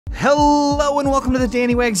Hello and welcome to the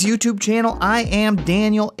Danny Wags YouTube channel. I am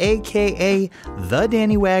Daniel, aka The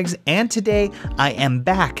Danny Wags, and today I am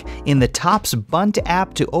back in the Topps Bunt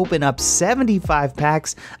app to open up 75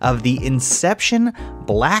 packs of the Inception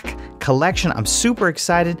Black Collection. I'm super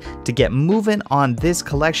excited to get moving on this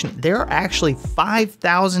collection. There are actually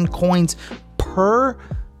 5,000 coins per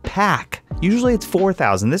pack. Usually it's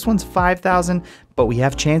 4,000. This one's 5,000, but we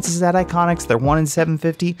have chances at Iconics. They're 1 in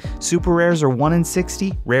 750. Super rares are 1 in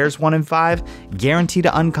 60. Rares 1 in 5. Guaranteed to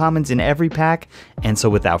uncommons in every pack. And so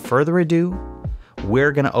without further ado,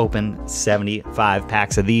 we're going to open 75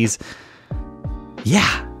 packs of these.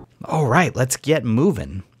 Yeah. All right, let's get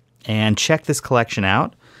moving and check this collection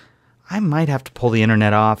out. I might have to pull the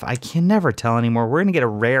internet off. I can never tell anymore. We're going to get a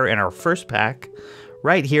rare in our first pack.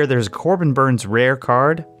 Right here, there's a Corbin Burns rare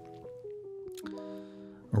card.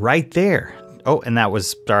 Right there. Oh, and that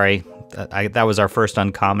was, sorry, that was our first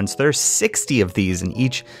uncommon. So there's 60 of these in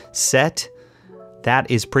each set. That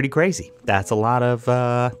is pretty crazy. That's a lot of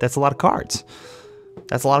cards.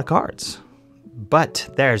 That's a lot of cards. But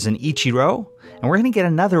there's an Ichiro, and we're gonna get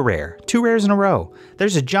another rare. 2 rares in a row.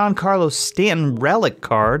 There's a Giancarlo Stanton relic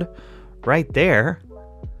card right there.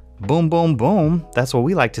 Boom, boom, boom. That's what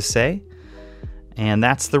we like to say. And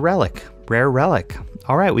that's the relic, rare relic.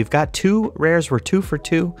 All right, we've got 2 rares. We're 2 for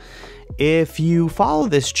 2. If you follow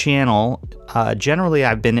this channel, generally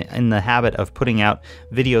I've been in the habit of putting out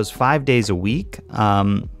videos 5 days a week.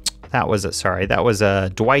 That was a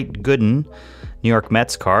Dwight Gooden New York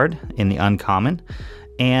Mets card in the uncommon.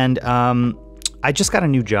 And I just got a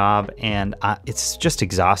new job, and it's just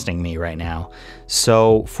exhausting me right now.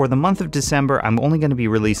 So for the month of December, I'm only going to be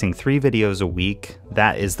releasing 3 videos a week.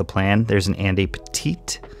 That is the plan. There's an Andy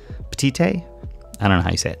Petite? I don't know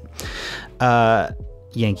how you say it.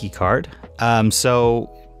 Yankee card.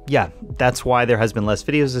 So yeah, that's why there has been less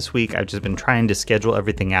videos this week. I've just been trying to schedule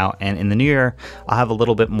everything out, and in the new year, I'll have a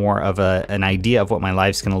little bit more of an idea of what my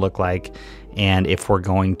life's going to look like, and if we're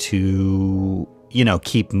going to, you know,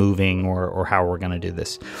 keep moving or how we're going to do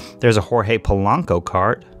this. There's a Jorge Polanco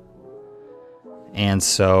card. And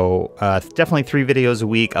so definitely 3 videos a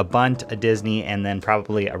week, a bunt, a Disney, and then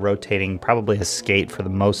probably a rotating, probably a skate for the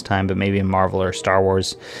most time, but maybe a Marvel or Star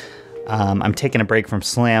Wars. I'm taking a break from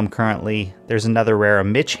Slam currently. There's another rare, a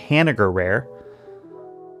Mitch Haniger rare,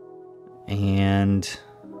 and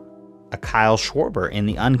a Kyle Schwarber in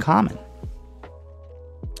the uncommon.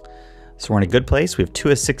 So we're in a good place. We have 2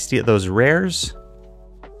 of 60 of those rares.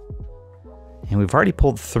 And we've already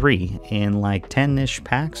pulled 3 in like 10-ish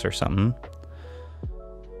packs or something.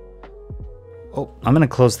 Oh, I'm going to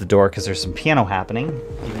close the door because there's some piano happening,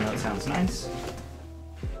 even though it sounds nice.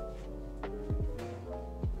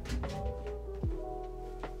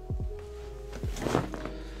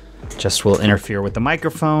 Just will interfere with the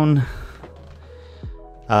microphone.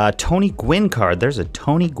 Tony Gwynn card. There's a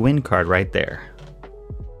Tony Gwynn card right there.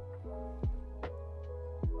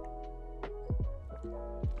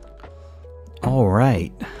 All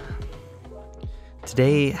right.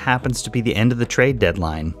 Today happens to be the end of the trade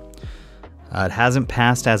deadline. It hasn't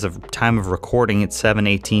passed as of time of recording. It's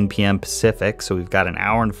 7:18 p.m. Pacific, so we've got an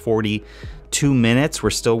hour and 42 minutes. We're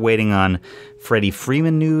still waiting on Freddie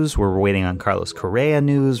Freeman news. We're waiting on Carlos Correa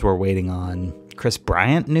news. We're waiting on Chris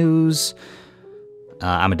Bryant news.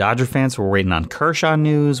 I'm a Dodger fan, so we're waiting on Kershaw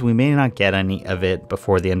news. We may not get any of it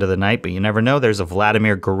before the end of the night, but you never know. There's a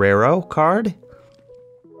Vladimir Guerrero card.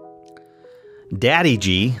 Daddy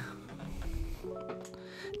G.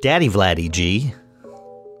 Daddy Vladdy G.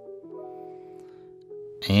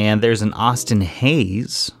 And there's an Austin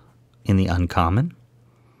Hayes in the uncommon.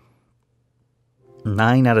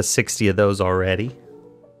 9 out of 60 of those already.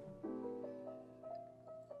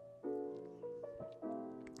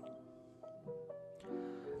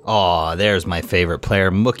 Oh, there's my favorite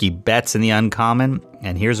player, Mookie Betts in the uncommon.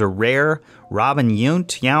 And here's a rare, Robin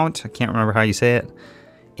Yount, I can't remember how you say it,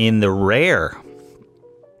 in the rare.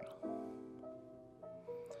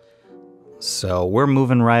 So we're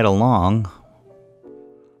moving right along.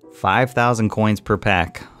 5,000 coins per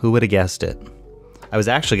pack. Who would have guessed it? I was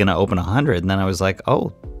actually going to open 100, and then I was like,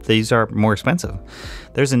 oh, these are more expensive.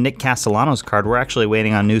 There's a Nick Castellanos card. We're actually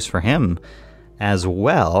waiting on news for him as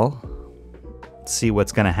well. Let's see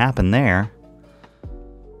what's going to happen there.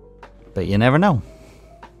 But you never know.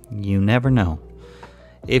 You never know.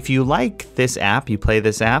 If you like this app, you play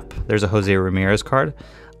this app, there's a Jose Ramirez card.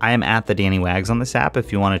 I am at the Danny Wags on this app.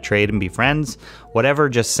 If you want to trade and be friends, whatever,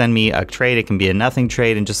 just send me a trade. It can be a nothing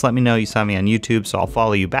trade, and just let me know you saw me on YouTube, so I'll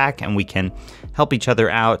follow you back, and we can help each other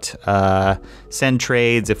out. Send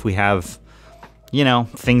trades if we have, you know,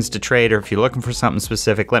 things to trade, or if you're looking for something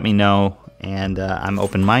specific, let me know. And I'm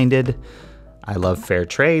open-minded. I love fair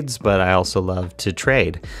trades, but I also love to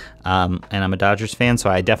trade. And I'm a Dodgers fan, so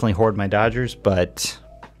I definitely hoard my Dodgers, but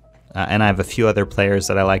and I have a few other players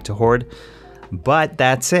that I like to hoard, but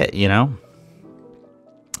that's it, you know?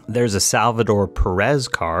 There's a Salvador Perez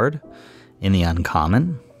card in the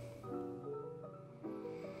uncommon.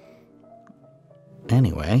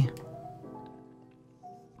 Anyway,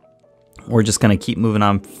 we're just going to keep moving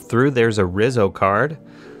on through. There's a Rizzo card.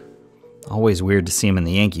 Always weird to see him in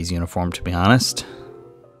the Yankees uniform, to be honest.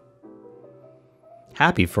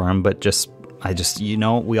 Happy for him, but you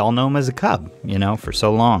know, we all know him as a Cub, you know, for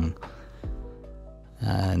so long.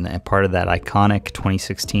 And part of that iconic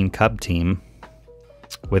 2016 Cub team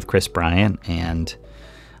with Chris Bryant and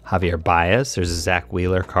Javier Baez. There's a Zach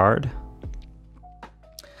Wheeler card.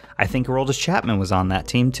 I think Aroldis Chapman was on that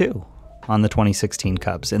team too, on the 2016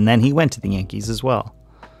 Cubs, and then he went to the Yankees as well.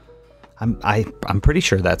 I'm pretty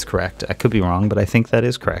sure that's correct. I could be wrong, but I think that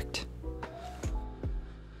is correct.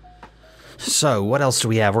 So what else do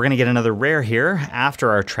we have? We're going to get another rare here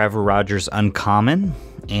after our Trevor Rogers uncommon,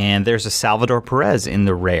 and there's a Salvador Perez in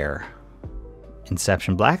the rare.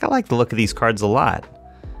 Inception Black. I like the look of these cards a lot,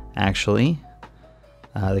 actually.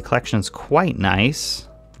 The collection's quite nice.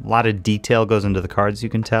 A lot of detail goes into the cards, you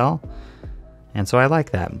can tell. And so I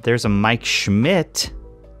like that. There's a Mike Schmidt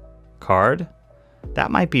card.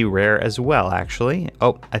 That might be rare as well, actually.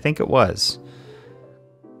 Oh, I think it was.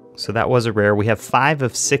 So that was a rare. We have 5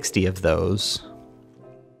 of 60 of those.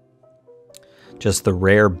 Just the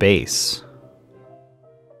rare base.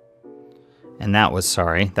 And that was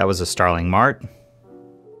a Starling Mart.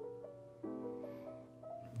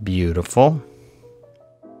 Beautiful.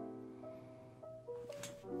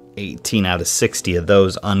 18 out of 60 of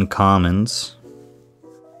those uncommons.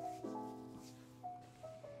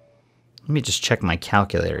 Let me just check my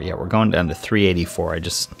calculator. Yeah, we're going down to 384. I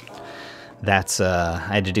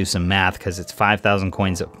had to do some math because it's 5,000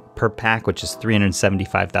 coins per pack, which is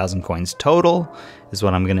 375,000 coins total, is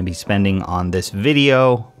what I'm going to be spending on this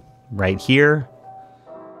video right here.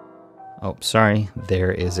 Oh, sorry.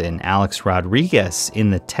 There is an Alex Rodriguez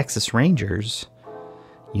in the Texas Rangers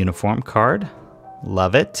uniform card.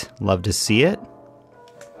 Love it. Love to see it.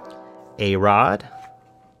 A-Rod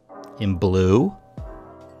in blue.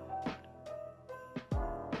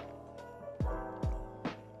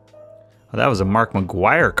 Well, that was a Mark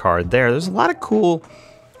McGwire card there. There's a lot of cool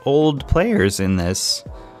old players in this.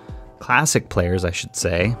 Classic players, I should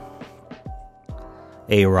say.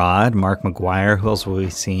 A-Rod, Mark McGwire. Who else have we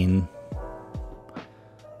seen?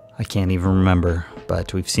 I can't even remember,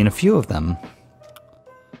 but we've seen a few of them.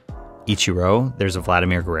 Ichiro. There's a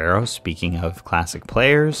Vladimir Guerrero. Speaking of classic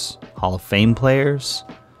players, Hall of Fame players.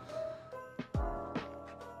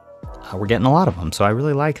 We're getting a lot of them, so I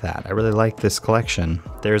really like that. I really like this collection.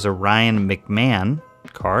 There's a Ryan McMahon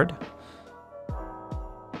card.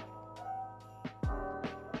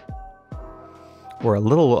 We're a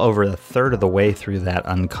little over a third of the way through that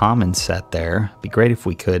uncommon set there. It'd be great if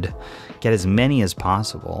we could get as many as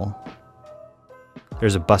possible.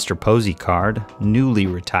 There's a Buster Posey card, newly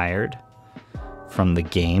retired from the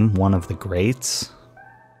game, one of the greats.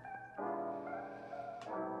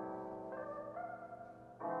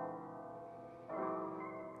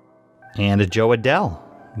 And a Joe Adell,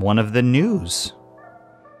 one of the news.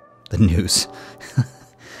 The news.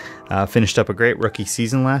 Finished up a great rookie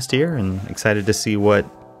season last year, and excited to see what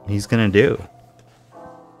he's going to do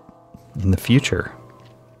in the future.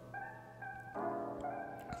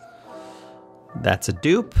 That's a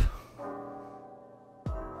dupe.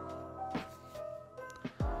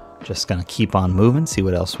 Just going to keep on moving, see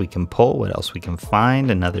what else we can pull, what else we can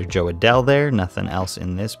find. Another Joe Adell there, nothing else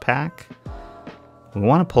in this pack. We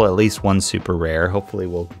want to pull at least one super rare. Hopefully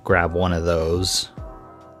we'll grab one of those.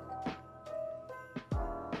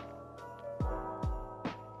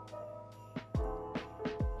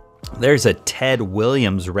 There's a Ted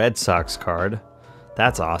Williams Red Sox card.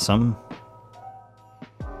 That's awesome.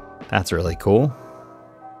 That's really cool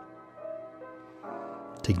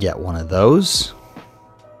to get one of those.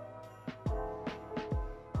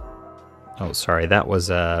 Oh, sorry. That was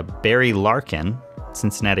a Barry Larkin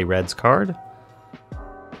Cincinnati Reds card.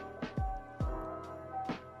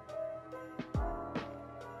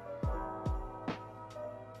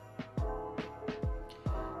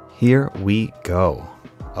 Here we go.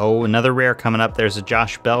 Oh, another rare coming up. There's a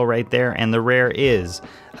Josh Bell right there, and the rare is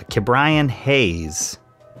a Ke'Bryan Hayes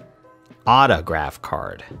autograph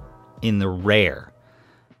card in the rare.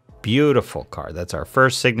 Beautiful card. That's our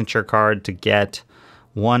first signature card to get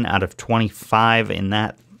 1 out of 25 in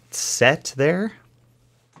that set there.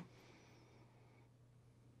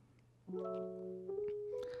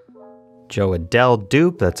 Joe Adele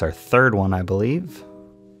dupe. That's our third one, I believe.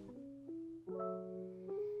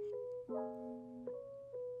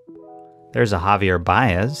 There's a Javier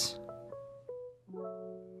Baez,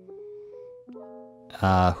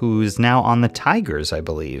 who's now on the Tigers, I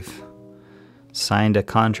believe. Signed a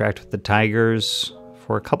contract with the Tigers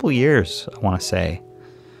for a couple years, I want to say,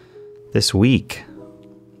 this week.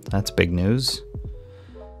 That's big news.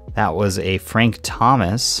 That was a Frank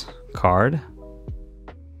Thomas card.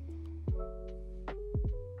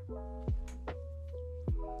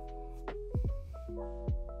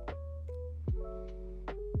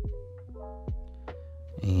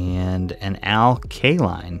 And an Al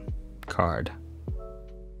Kaline card.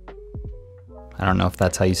 I don't know if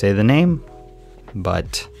that's how you say the name,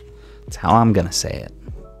 but it's how I'm going to say it.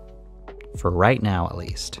 For right now, at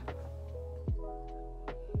least.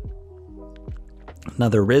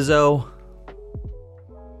 Another Rizzo.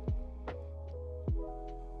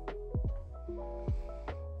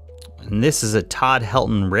 And this is a Todd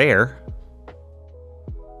Helton rare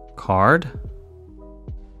card.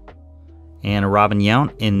 And a Robin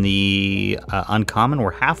Yount in the uncommon. We're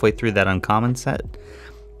halfway through that uncommon set.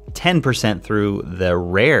 10% through the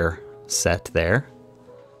rare set there.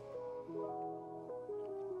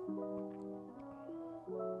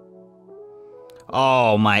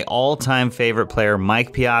 Oh, my all-time favorite player,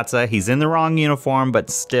 Mike Piazza. He's in the wrong uniform, but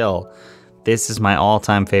still, this is my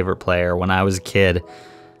all-time favorite player. When I was a kid,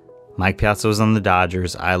 Mike Piazza was on the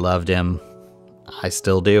Dodgers. I loved him. I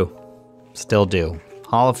still do. Still do.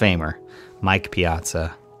 Hall of Famer. Mike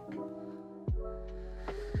Piazza.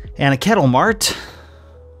 And a Kettle Mart.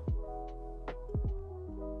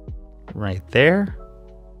 Right there.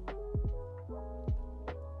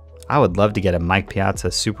 I would love to get a Mike Piazza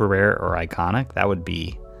super rare or iconic. That would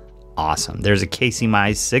be awesome. There's a Casey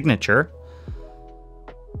Mize signature.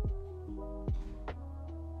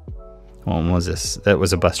 What one was this? That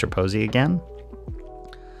was a Buster Posey again.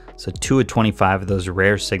 So 2 of 25 of those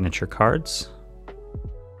rare signature cards.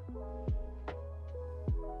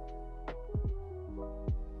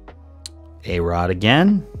 A-Rod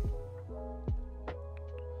again.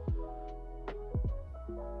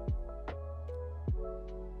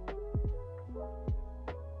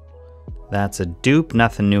 That's a dupe.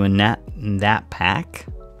 Nothing new in that pack.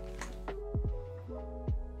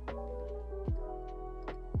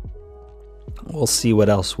 We'll see what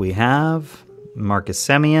else we have. Marcus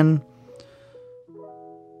Semien,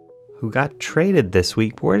 who got traded this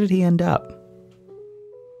week. Where did he end up?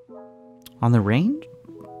 On the Rangers?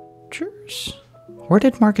 Where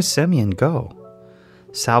did Marcus Semien go?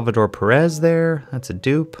 Salvador Perez there. That's a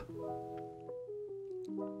dupe.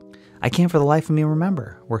 I can't for the life of me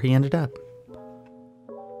remember where he ended up.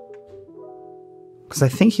 Because I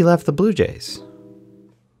think he left the Blue Jays.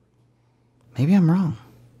 Maybe I'm wrong.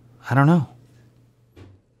 I don't know.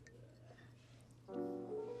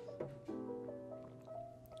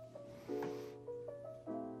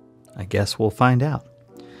 I guess we'll find out.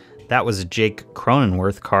 That was a Jake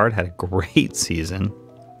Cronenworth card. Had a great season.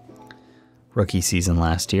 Rookie season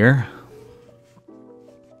last year.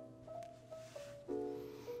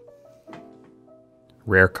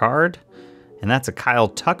 Rare card. And that's a Kyle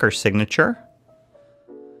Tucker signature.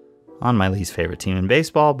 On my least favorite team in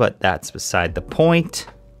baseball, but that's beside the point.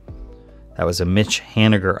 That was a Mitch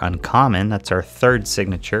Haniger uncommon. That's our third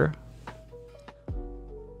signature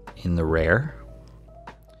in the rare.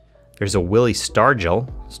 There's a Willie Stargell.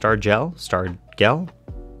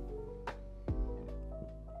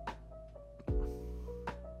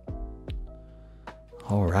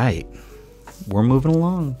 All right. We're moving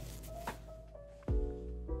along.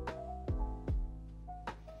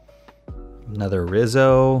 Another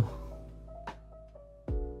Rizzo.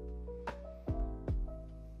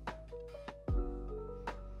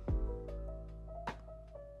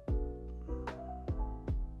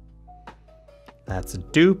 That's a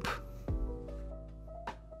dupe.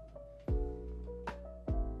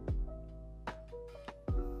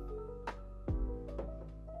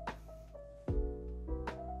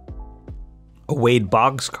 A Wade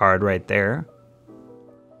Boggs card right there.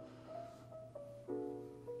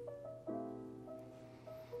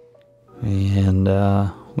 And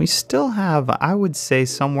we still have, I would say,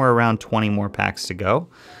 somewhere around 20 more packs to go.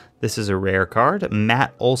 This is a rare card.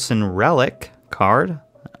 Matt Olson Relic card.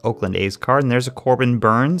 Oakland A's card. And there's a Corbin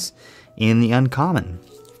Burns in the uncommon.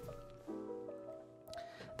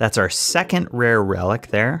 That's our second rare relic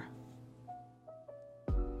there.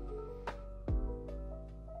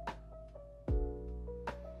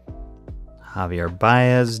 Javier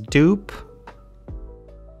Baez dupe.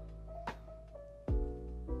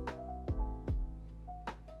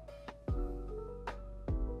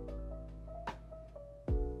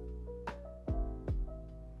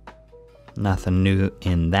 Nothing new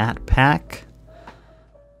in that pack.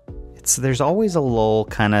 There's always a lull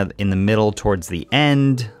kind of in the middle towards the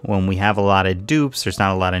end when we have a lot of dupes. There's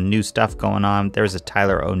not a lot of new stuff going on. There's a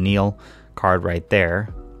Tyler O'Neill card right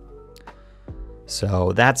there.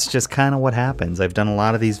 So that's just kind of what happens. I've done a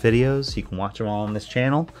lot of these videos. You can watch them all on this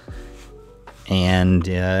channel. And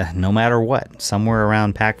no matter what, somewhere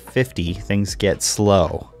around pack 50, things get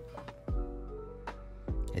slow.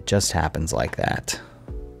 It just happens like that.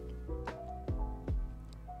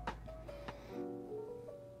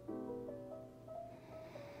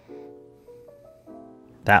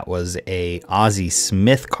 That was a Ozzie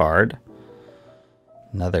Smith card.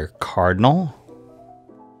 Another Cardinal.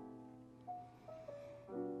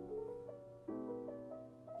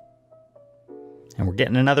 And we're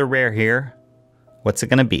getting another rare here. What's it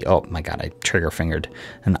going to be? Oh my god, I trigger fingered.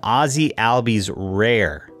 An Ozzie Albies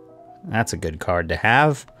rare. That's a good card to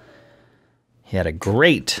have. He had a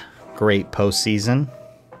great postseason.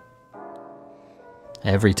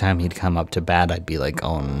 Every time he'd come up to bat, I'd be like,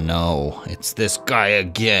 oh no, it's this guy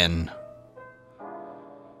again.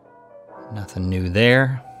 Nothing new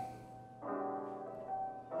there.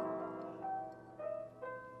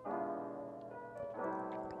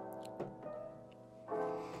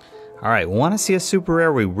 All right, want to see a super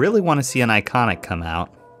rare? We really want to see an iconic come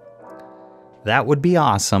out. That would be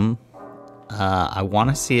awesome. I want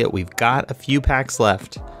to see it. We've got a few packs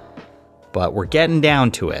left, but we're getting down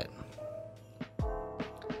to it.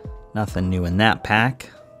 Nothing new in that pack.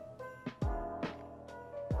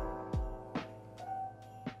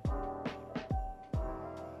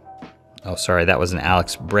 Oh, sorry, that was an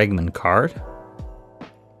Alex Bregman card.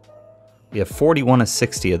 We have 41 of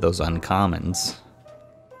 60 of those uncommons.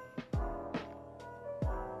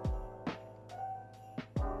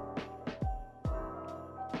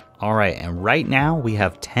 All right, and right now we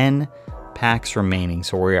have 10 packs remaining,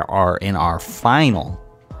 so we are in our final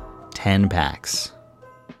 10 packs.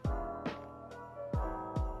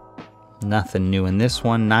 Nothing new in this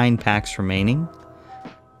one. 9 packs remaining.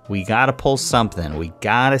 We gotta pull something. We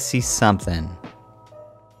gotta see something.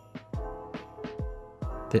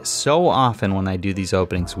 So often when I do these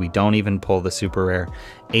openings, we don't even pull the super rare.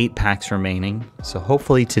 8 packs remaining. So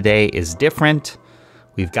hopefully today is different.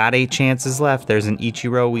 We've got 8 chances left. There's an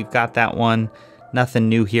Ichiro. We've got that one. Nothing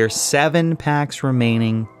new here. 7 packs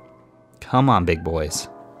remaining. Come on, big boys.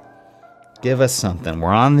 Give us something. We're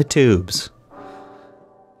on the tubes.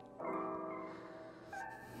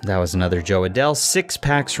 That was another Joe Adele. 6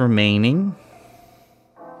 packs remaining.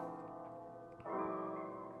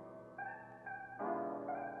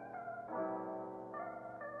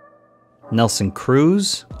 Nelson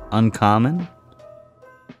Cruz, uncommon.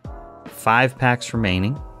 5 packs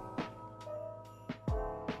remaining.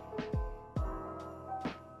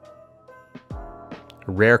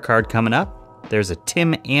 A rare card coming up. There's a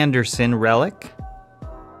Tim Anderson relic.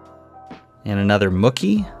 And another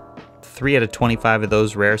Mookie. 3 out of 25 of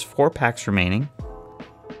those rares. 4 packs remaining.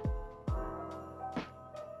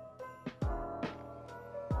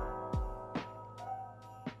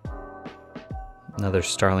 Another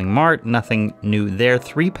Starling Mart. Nothing new there.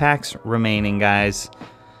 3 packs remaining, guys.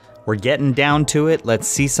 We're getting down to it. Let's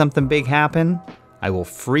see something big happen. I will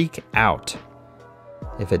freak out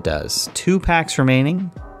if it does. 2 packs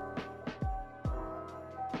remaining.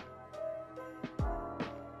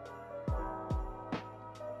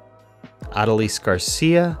 Adolis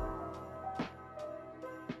Garcia.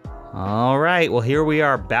 All right, well, here we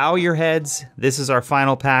are. Bow your heads. This is our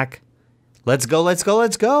final pack. Let's go, let's go,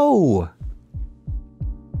 let's go.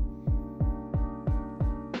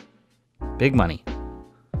 Big money.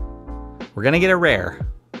 We're going to get a rare.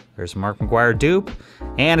 There's a Mark McGwire dupe.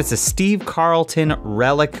 And it's a Steve Carlton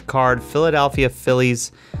relic card. Philadelphia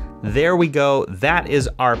Phillies. There we go. That is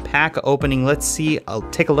our pack opening. Let's see. I'll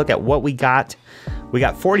take a look at what we got. We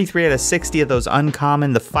got 43 out of 60 of those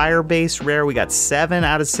uncommon. The Firebase rare, we got 7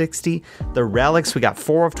 out of 60. The relics, we got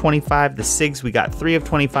 4 of 25. The Sigs, we got 3 of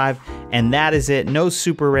 25. And that is it. No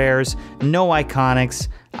super rares, no iconics,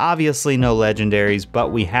 obviously no legendaries,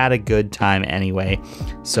 but we had a good time anyway.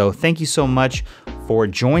 So thank you so much for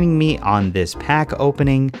joining me on this pack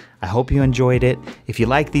opening. I hope you enjoyed it. If you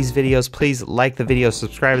like these videos, please like the video,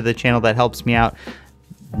 subscribe to the channel. That helps me out.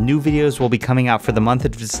 New videos will be coming out for the month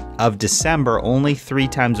of December, only 3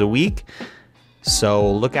 times a week. So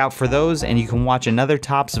look out for those, and you can watch another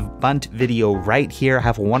Topps Bunt video right here.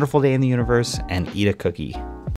 Have a wonderful day in the universe, and eat a cookie.